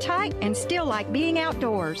 Weather tight and still like being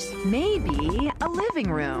outdoors. Maybe a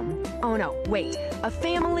living room. Oh no, wait. A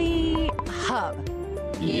family hub.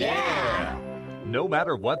 Yeah! No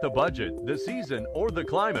matter what the budget, the season, or the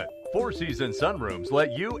climate, Four Seasons sunrooms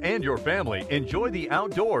let you and your family enjoy the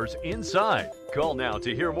outdoors inside. Call now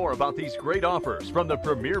to hear more about these great offers from the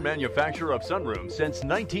premier manufacturer of sunrooms since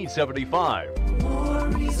 1975. More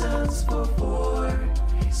reasons for Four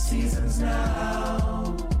Seasons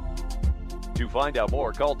now. To find out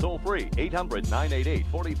more, call toll-free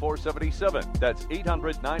 800-988-4477. That's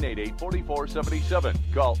 800-988-4477.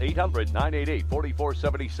 Call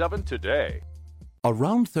 800-988-4477 today.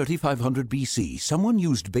 Around 3500 BC, someone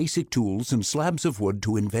used basic tools and slabs of wood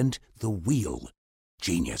to invent the wheel.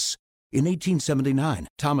 Genius. In 1879,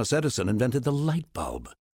 Thomas Edison invented the light bulb.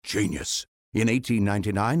 Genius. In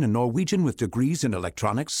 1899, a Norwegian with degrees in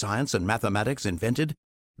electronics, science, and mathematics invented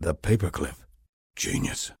the paperclip.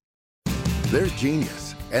 Genius. There's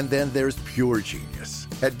genius, and then there's pure genius.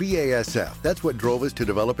 At BASF, that's what drove us to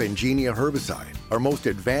develop Ingenia herbicide, our most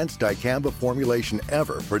advanced dicamba formulation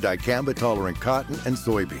ever for dicamba-tolerant cotton and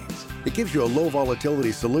soybeans. It gives you a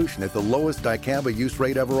low-volatility solution at the lowest dicamba use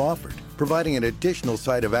rate ever offered, providing an additional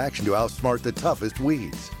site of action to outsmart the toughest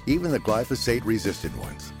weeds, even the glyphosate-resistant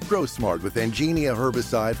ones. Grow smart with Ingenia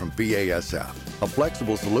herbicide from BASF, a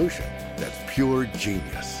flexible solution that's pure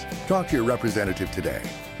genius. Talk to your representative today.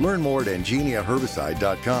 Learn more at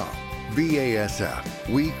ingeniaherbicide.com. BASF,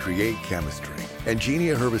 we create chemistry.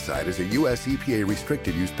 Ingenia herbicide is a U.S. EPA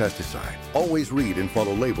restricted use pesticide. Always read and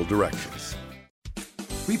follow label directions.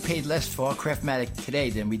 We paid less for our Craftmatic today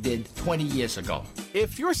than we did 20 years ago.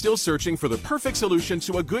 If you're still searching for the perfect solution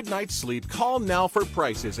to a good night's sleep, call now for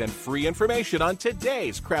prices and free information on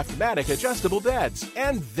today's Craftmatic adjustable beds.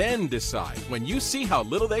 And then decide when you see how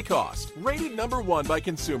little they cost. Rated #1 by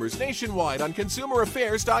consumers nationwide on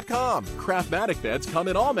consumeraffairs.com. Craftmatic beds come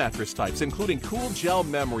in all mattress types, including cool gel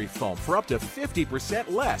memory foam for up to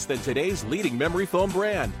 50% less than today's leading memory foam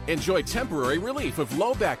brand. Enjoy temporary relief of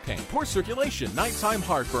low back pain, poor circulation, nighttime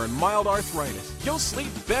heartburn, mild arthritis. You'll sleep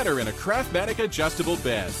better in a Craftmatic adjustable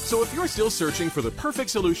bed. So if you're still searching for the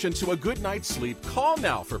perfect solution to a good night's sleep, call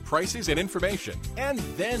now for prices and information. And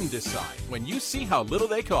then decide when you see how little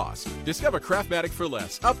they cost. Discover Craftmatic for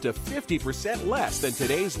less, up to 50% less than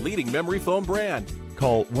today's leading memory foam brand.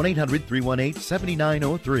 Call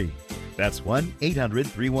 1-800-318-7903. That's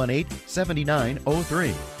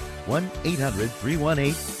 1-800-318-7903.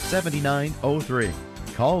 1-800-318-7903.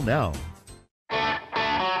 Call now.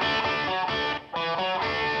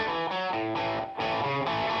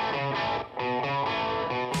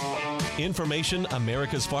 Information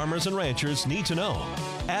America's farmers and ranchers need to know.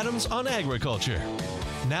 Adams on Agriculture.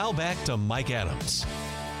 Now back to Mike Adams.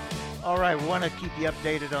 All right, we want to keep you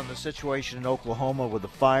updated on the situation in Oklahoma with the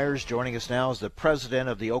fires. Joining us now is the president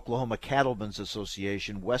of the Oklahoma Cattlemen's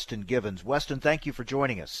Association, Weston Givens. Weston, thank you for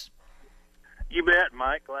joining us. You bet,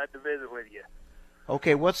 Mike. Glad to visit with you.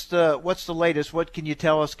 Okay, what's the latest? What can you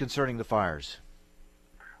tell us concerning the fires?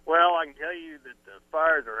 Well, I can tell you that the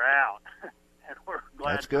fires are out, and we're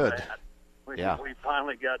glad That's good. for that. Yeah. We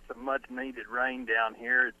finally got some much-needed rain down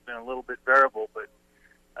here. It's been a little bit variable, but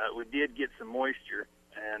we did get some moisture,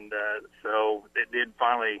 and so it did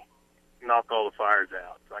finally knock all the fires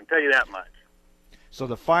out. So I can tell you that much. So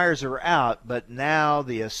the fires are out, but now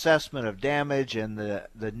the assessment of damage and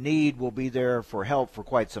the need will be there for help for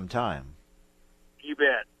quite some time. You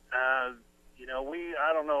bet.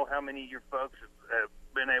 I don't know how many of your folks have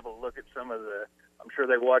been able to look at some of the, I'm sure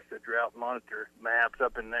they watched the drought monitor maps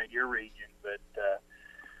up in your region, but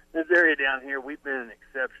this area down here, we've been in an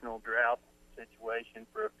exceptional drought situation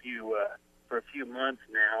for a few months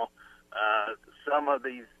now. Some of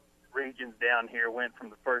these regions down here went from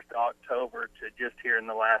the 1st of October to just here in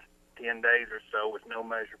the last 10 days or so with no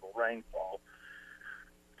measurable rainfall.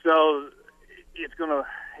 So it's going to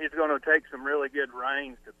take some really good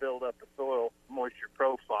rains to build up the soil moisture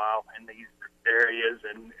profile in these areas.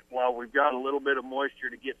 And while we've got a little bit of moisture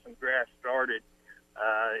to get some grass started,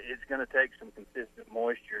 it's going to take some consistent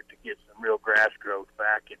moisture to get some real grass growth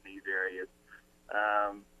back in these areas.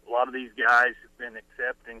 A lot of these guys have been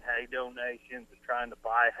accepting hay donations and trying to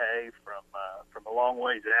buy hay from a long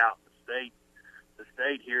ways out. The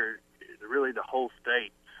state here, really the whole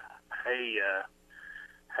state's hay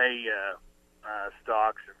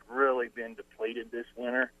stocks have really been depleted this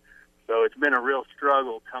winter. So it's been a real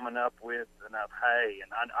struggle coming up with enough hay.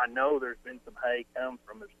 And I know there's been some hay come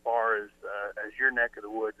from as far as your neck of the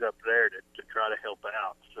woods up there to try to help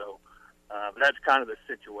out. So that's kind of the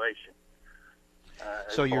situation.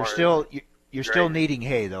 So you're still needing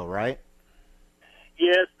hay, though, right?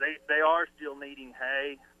 Yes, they are still needing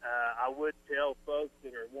hay. I would tell folks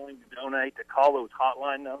that are wanting to donate to call those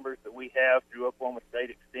hotline numbers that we have through Oklahoma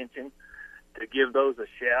State Extension, to give those a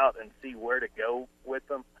shout and see where to go with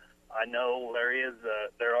them. I know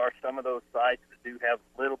there are some of those sites that do have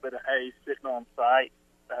a little bit of hay sitting on site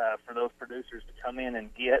for those producers to come in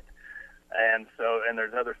and get, and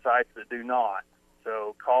there's other sites that do not.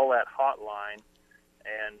 So call that hotline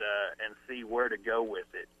and see where to go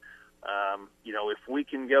with it. If we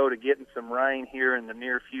can go to getting some rain here in the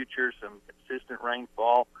near future, some consistent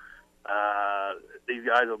rainfall, these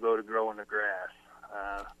guys will go to growing the grass.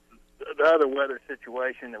 The other weather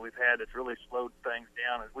situation that we've had that's really slowed things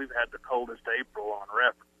down is we've had the coldest April on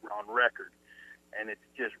record, and it's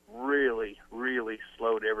just really, really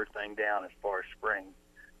slowed everything down as far as spring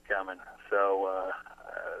coming. So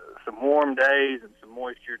some warm days and some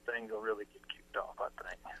moisture, things will really get kicked off, I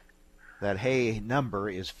think. That hay number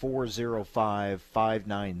is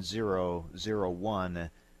 405-590-0106.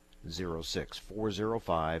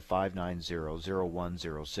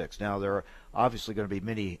 405-590-0106. Now, there are obviously going to be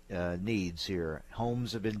many needs here.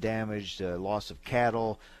 Homes have been damaged, loss of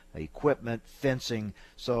cattle, equipment, fencing.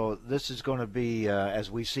 So this is going to be,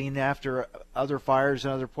 as we've seen after other fires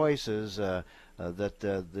in other places, that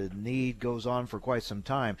the need goes on for quite some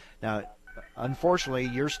time. Now, unfortunately,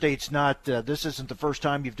 your state's not, this isn't the first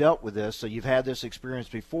time you've dealt with this, so you've had this experience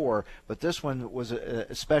before, but this one was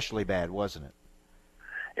especially bad, wasn't it?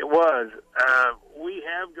 It was. We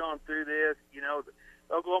have gone through this. The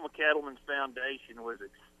Oklahoma Cattlemen's Foundation was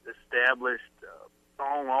established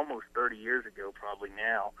almost 30 years ago, probably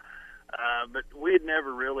now. But we had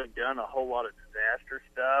never really done a whole lot of disaster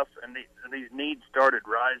stuff, and these needs started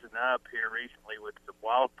rising up here recently with the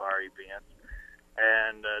wildfire events.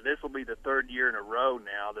 And this will be the third year in a row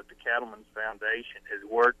now that the Cattlemen's Foundation has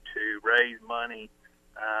worked to raise money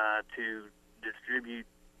to distribute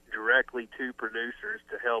directly to producers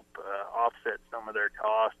to help offset some of their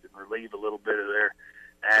costs and relieve a little bit of their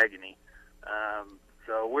agony.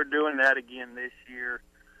 So we're doing that again this year.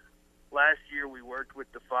 Last year we worked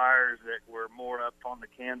with the fires that were more up on the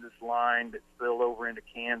Kansas line that spilled over into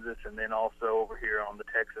Kansas, and then also over here on the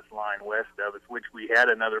Texas line west of us, which we had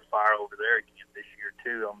another fire over there again this year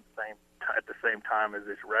too, at the same time as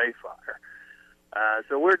this Ray fire.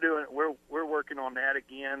 So we're working on that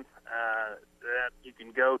again. That you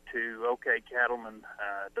can go to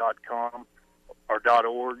okcattlemen.com or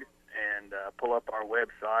 .org and pull up our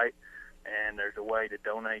website, and there's a way to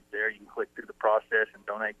donate there. You can click through the process and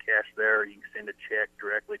donate cash there, or you can send a check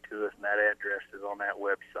directly to us, and that address is on that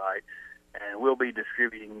website. And we'll be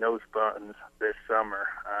distributing those funds this summer.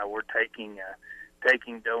 We're taking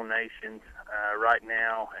donations right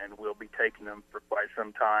now, and we'll be taking them for quite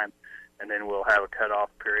some time. And then we'll have a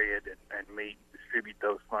cutoff period and distribute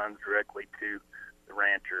those funds directly to the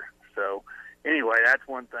rancher. So anyway, that's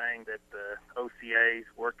one thing that the OCA is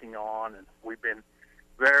working on, and we've been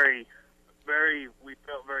we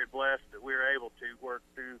felt very blessed that we were able to work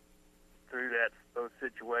through through those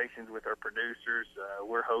situations with our producers.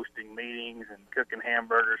 We're hosting meetings and cooking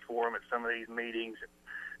hamburgers for them at some of these meetings, and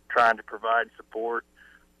trying to provide support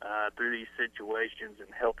through these situations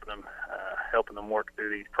and helping them work through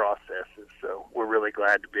these processes. So we're really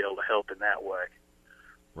glad to be able to help in that way.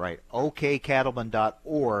 Right.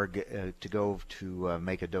 okcattlemen.org to go to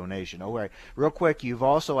make a donation. All right. Real quick, you've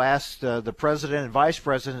also asked the president and vice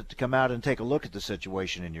president to come out and take a look at the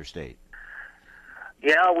situation in your state.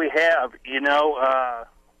 Yeah, we have.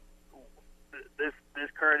 This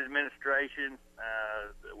current administration,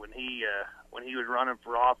 when he was running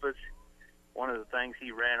for office, one of the things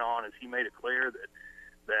he ran on is he made it clear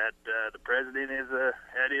that the president is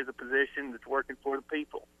a position that's working for the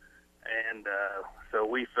people. And so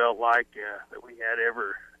we felt like that we had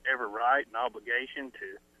every right and obligation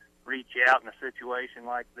to reach out in a situation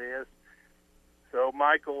like this. So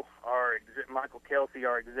Michael Kelsey,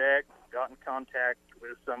 our exec, got in contact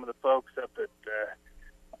with some of the folks up at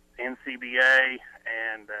NCBA,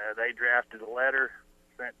 and they drafted a letter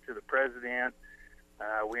sent to the president.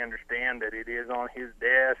 We understand that it is on his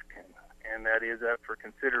desk, and that is up for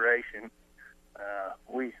consideration.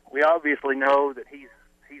 We obviously know that he's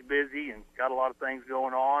busy and got a lot of things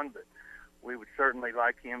going on, but we would certainly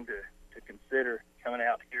like him to consider coming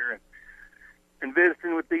out here and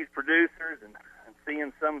visiting with these producers and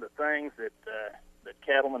seeing some of the things that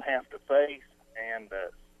cattlemen have to face, and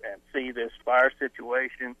see this fire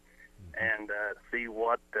situation, and see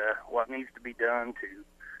what needs to be done to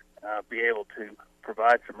be able to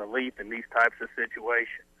provide some relief in these types of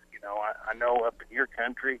situations. I know up in your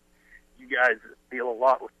country, you guys deal a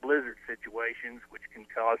lot with blizzard situations, which can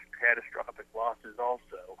cause catastrophic losses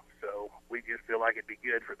also. So we just feel like it'd be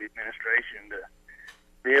good for the administration to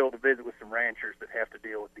be able to visit with some ranchers that have to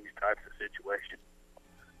deal with these types of situations.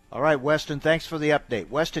 All right, Weston, thanks for the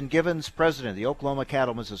update. Weston Givens, president of the Oklahoma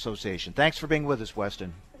Cattlemen's Association. Thanks for being with us,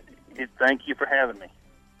 Weston. Thank you for having me.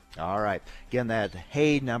 All right. Again, that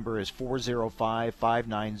HAY number is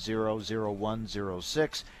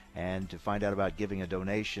 405-590-0106. And to find out about giving a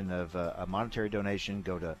donation a monetary donation,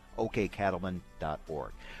 go to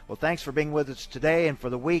okcattlemen.org. Well, thanks for being with us today and for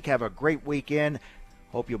the week. Have a great weekend.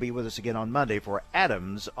 Hope you'll be with us again on Monday for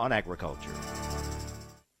Adams on Agriculture.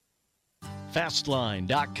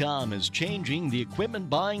 Fastline.com is changing the equipment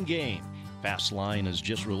buying game. Fastline has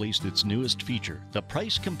just released its newest feature, the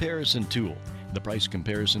Price Comparison Tool. The Price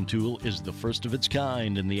Comparison Tool is the first of its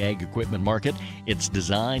kind in the ag equipment market. It's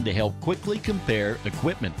designed to help quickly compare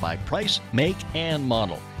equipment by price, make, and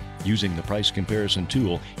model. Using the Price Comparison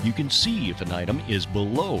Tool, you can see if an item is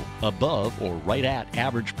below, above, or right at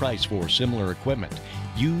average price for similar equipment.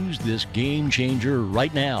 Use this game changer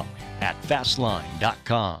right now at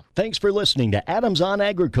Fastline.com. Thanks for listening to Adams on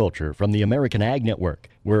Agriculture from the American Ag Network.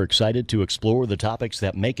 We're excited to explore the topics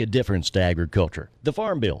that make a difference to agriculture. The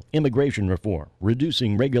Farm Bill, immigration reform,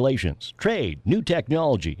 reducing regulations, trade, new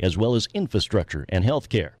technology, as well as infrastructure and health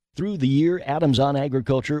care. Through the year, Adams on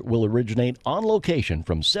Agriculture will originate on location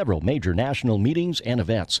from several major national meetings and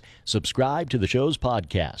events. Subscribe to the show's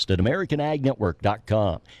podcast at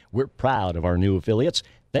AmericanAgNetwork.com. We're proud of our new affiliates.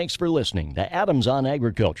 Thanks for listening to Adams on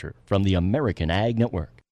Agriculture from the American Ag Network.